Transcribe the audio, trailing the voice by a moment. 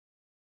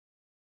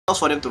else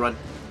for them to run.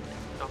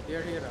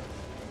 Here.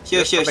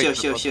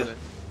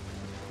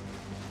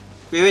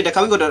 Wait, they're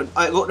coming.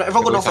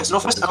 Everyone go northwest.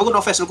 Everyone go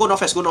northwest.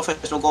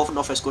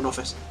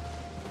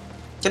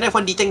 Can I have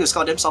one D-tank to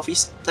scout them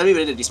southeast? Tell me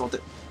whether they're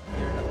dismounted.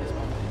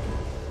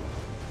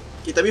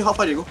 Okay, tell me how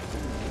far they go.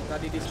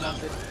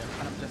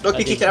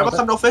 Okay, everyone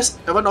come northwest.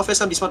 Everyone northwest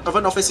come dismount.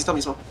 Everyone northwest is come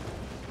dismount.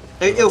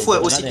 Hey, full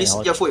at OC please.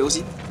 Yeah, full at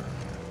OC.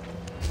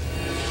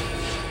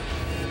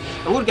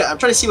 I'm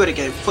trying to see where they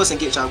can first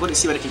engage. I'm going to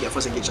see where they can get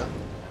first engage.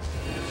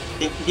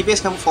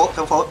 DPS come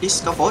forward, please,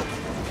 come forward.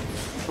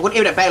 I'm going to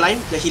aim that back line,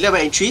 the healer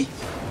by in 3,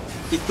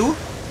 in 2,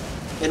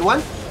 and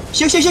 1.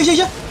 Here.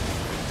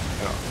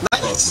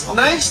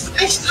 Nice.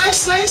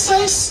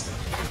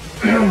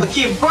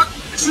 Okay, bro,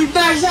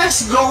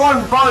 nice. Go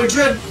on, bro,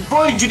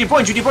 Judy.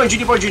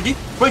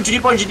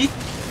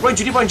 I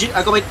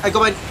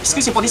got my,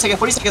 excuse me, 40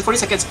 seconds.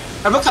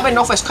 Everyone come back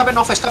northwest.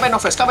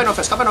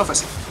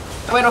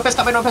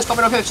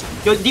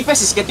 Your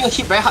DPS is getting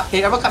hit very hard.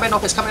 Okay, everyone come back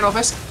northwest. Come back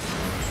northwest.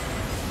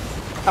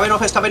 I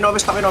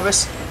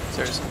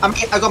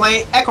got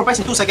my air compress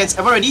in 2 seconds.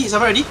 Everyone ready? Is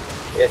everyone ready?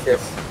 Yes.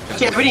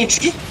 Okay, everything in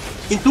 3,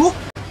 in 2,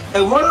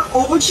 and 1.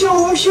 Over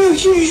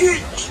here.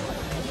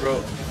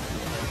 Bro.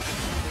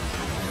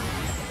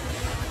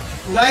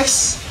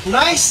 Nice.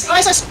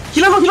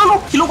 Healer 1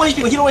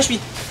 HP.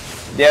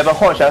 They have a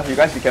hot chef, you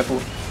guys be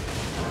careful.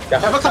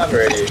 Everyone come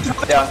already.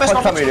 Yeah,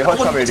 hot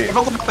come already.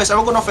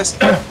 Everyone go northwest.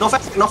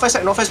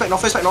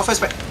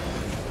 Northwest back.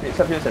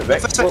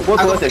 Back. Go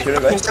towards the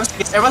children, guys.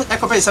 Everyone air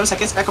compress in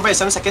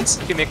 7 seconds.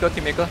 Team maker.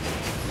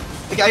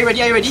 Okay, are you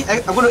ready?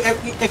 I'm going to air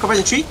compress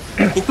in 3,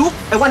 in 2,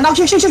 and 1 now.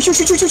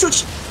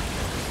 Shoot.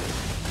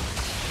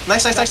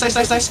 Nice.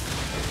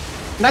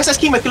 Nice,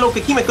 King make it low.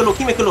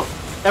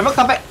 Everyone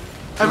come back.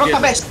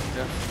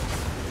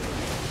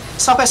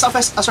 Southwest.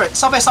 Everyone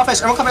come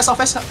back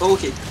southwest. Oh,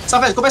 okay.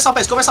 Southwest. Go back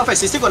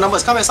southwest. You still got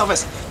numbers. Come back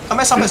southwest.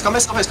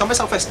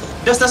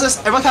 Does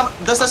everyone come?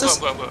 Does.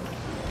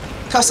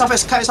 Come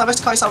southwest. I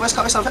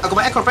got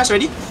my air compress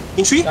ready.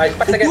 In 3.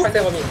 5 seconds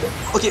for me.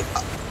 Okay.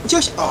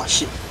 Oh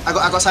shit. I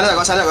got silent.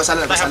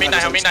 Help me.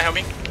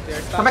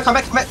 Come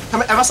back.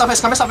 Everyone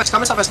southwest. Come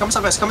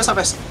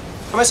southwest.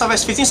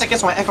 15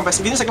 seconds for my air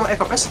compress.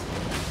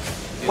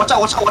 Watch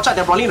out.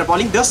 They're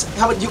brawling. Does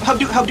help you.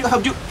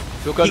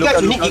 You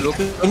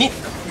need.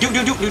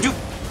 Duke.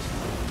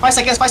 5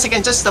 seconds.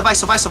 Just survive.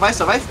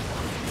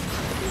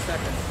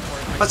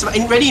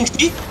 Ready in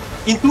 3,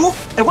 in 2,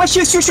 and 1.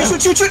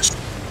 Shoot.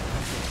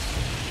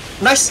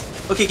 Nice.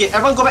 Okay.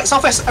 Everyone go back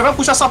southwest. Everyone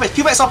push out southwest.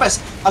 Peel back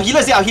southwest. Our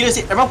healers there.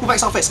 Everyone pull back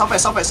southwest. And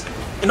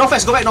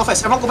northwest. Go back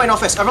northwest. Everyone go back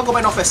northwest.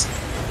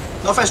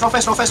 Northwest.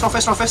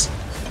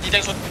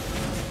 D-tank soon.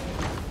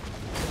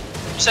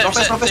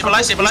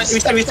 Stabilize.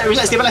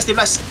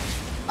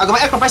 I got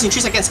my air compress in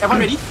 3 seconds.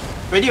 Everyone ready?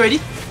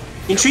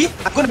 In 3.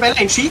 I'm going to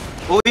balance in 3.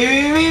 Oh,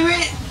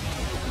 wait.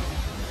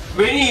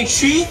 Ready in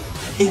 3,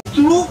 in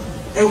 2,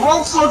 and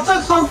 1.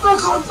 Counter.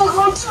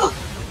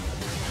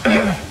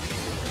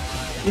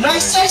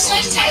 Nice.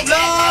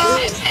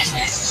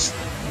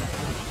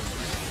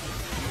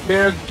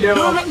 Get him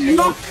out.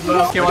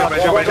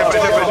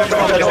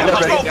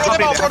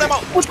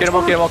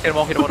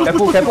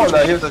 Careful on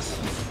the hills.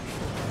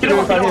 I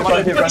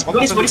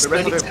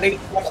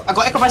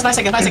got acrobatics 9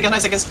 seconds. Go.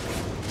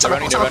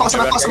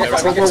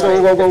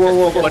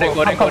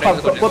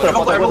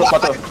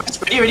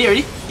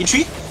 Ready? In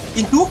 3,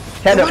 in 2.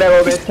 Tear the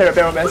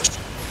barrel man.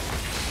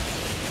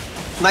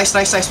 Nice.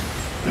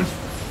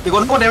 You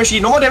got no more damage.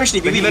 Healer it.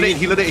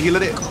 Kill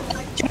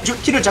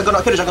the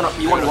juggernaut.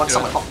 You want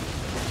someone top.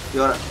 You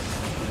want.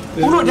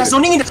 Oh no, they're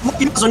zoning in.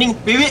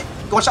 Wait.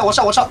 Watch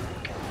out.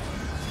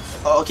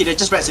 Oh, okay, they're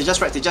just rats.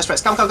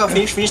 Come.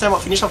 Finish them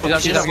up. Fuck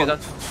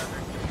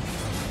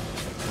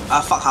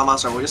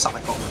Hamas, right? We'll just suck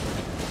my cock.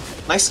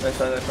 Nice.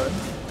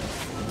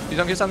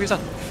 Xian.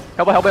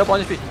 Help on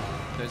HP.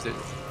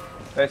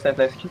 Nice.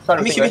 Keep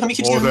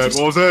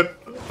What was that?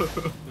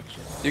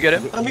 You get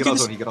him? He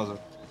get out zone.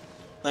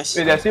 Nice.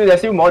 Wait, there's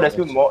still more.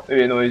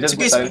 Wait, no, it's just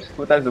good times.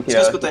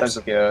 Good times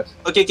okay.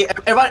 Okay.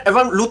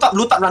 Everyone loot up,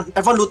 run.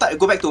 Everyone loot up.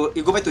 Go back to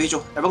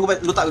Hejo. Everyone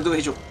loot up, go to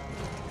Hejo.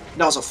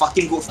 That was a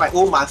fucking good fight.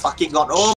 Oh my fucking god. Oh.